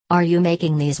Are you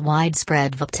making these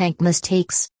widespread vape tank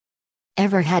mistakes?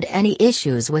 Ever had any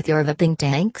issues with your vaping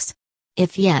tanks?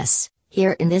 If yes,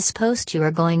 here in this post you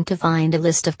are going to find a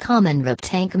list of common vape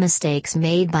tank mistakes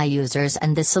made by users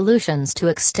and the solutions to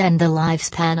extend the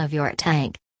lifespan of your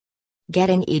tank.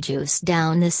 Getting e-juice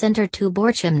down the center tube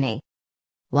or chimney.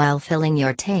 While filling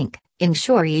your tank,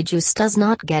 ensure e-juice does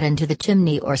not get into the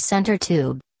chimney or center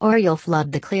tube, or you'll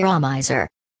flood the clearomizer.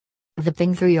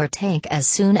 Vaping through your tank as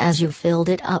soon as you've filled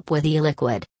it up with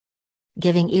e-liquid.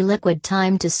 Giving e-liquid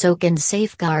time to soak and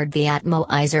safeguard the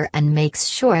atomizer and makes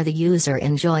sure the user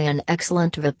enjoy an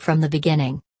excellent vape from the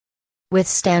beginning. With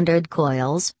standard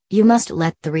coils, you must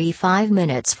let 3-5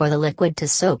 minutes for the liquid to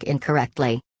soak in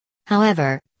correctly.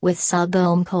 However, with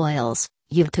sub-ohm coils,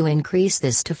 you've to increase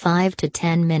this to 5 to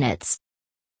 10 minutes.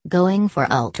 Going for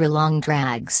ultra-long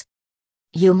drags.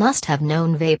 You must have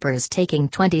known vapors taking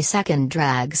 20-second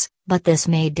drags, but this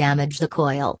may damage the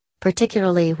coil,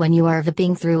 particularly when you are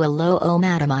vaping through a low-ohm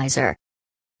atomizer.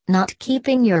 Not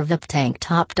keeping your vape tank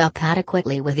topped up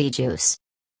adequately with e-juice.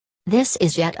 This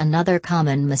is yet another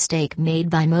common mistake made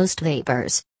by most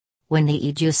vapors. When the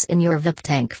e-juice in your vape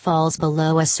tank falls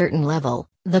below a certain level,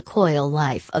 the coil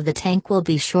life of the tank will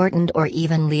be shortened or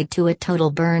even lead to a total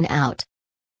burnout.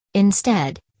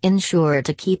 Instead, ensure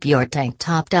to keep your tank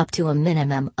topped up to a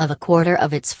minimum of a quarter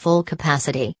of its full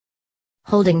capacity.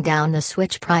 Holding down the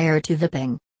switch prior to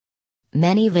vaping.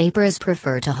 Many vapors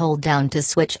prefer to hold down to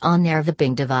switch on their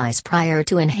vaping device prior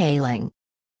to inhaling.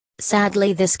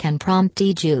 Sadly, this can prompt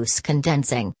e-juice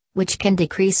condensing, which can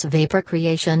decrease vapor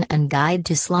creation and guide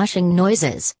to sloshing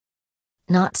noises.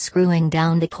 Not screwing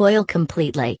down the coil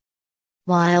completely.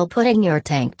 While putting your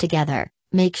tank together,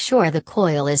 make sure the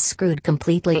coil is screwed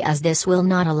completely, as this will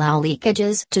not allow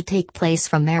leakages to take place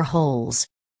from air holes.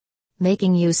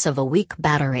 Making use of a weak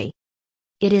battery.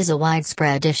 It is a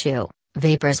widespread issue.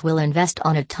 Vapors will invest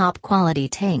on a top-quality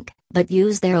tank, but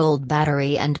use their old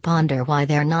battery and ponder why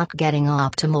they're not getting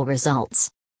optimal results.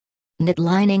 Not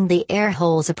lining the air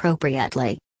holes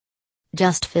appropriately.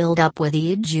 Just filled up with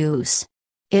e-juice.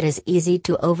 It is easy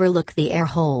to overlook the air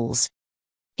holes.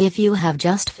 If you have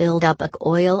just filled up a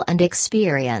coil and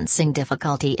experiencing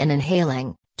difficulty in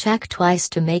inhaling, check twice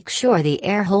to make sure the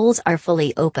air holes are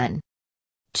fully open.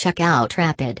 Check out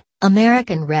Rapid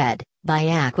American Red by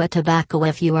Aqua Tobacco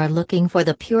if you are looking for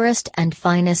the purest and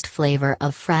finest flavor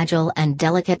of fragile and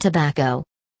delicate tobacco.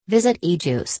 Visit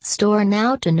e-juice store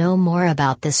now to know more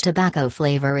about this tobacco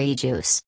flavor e-juice.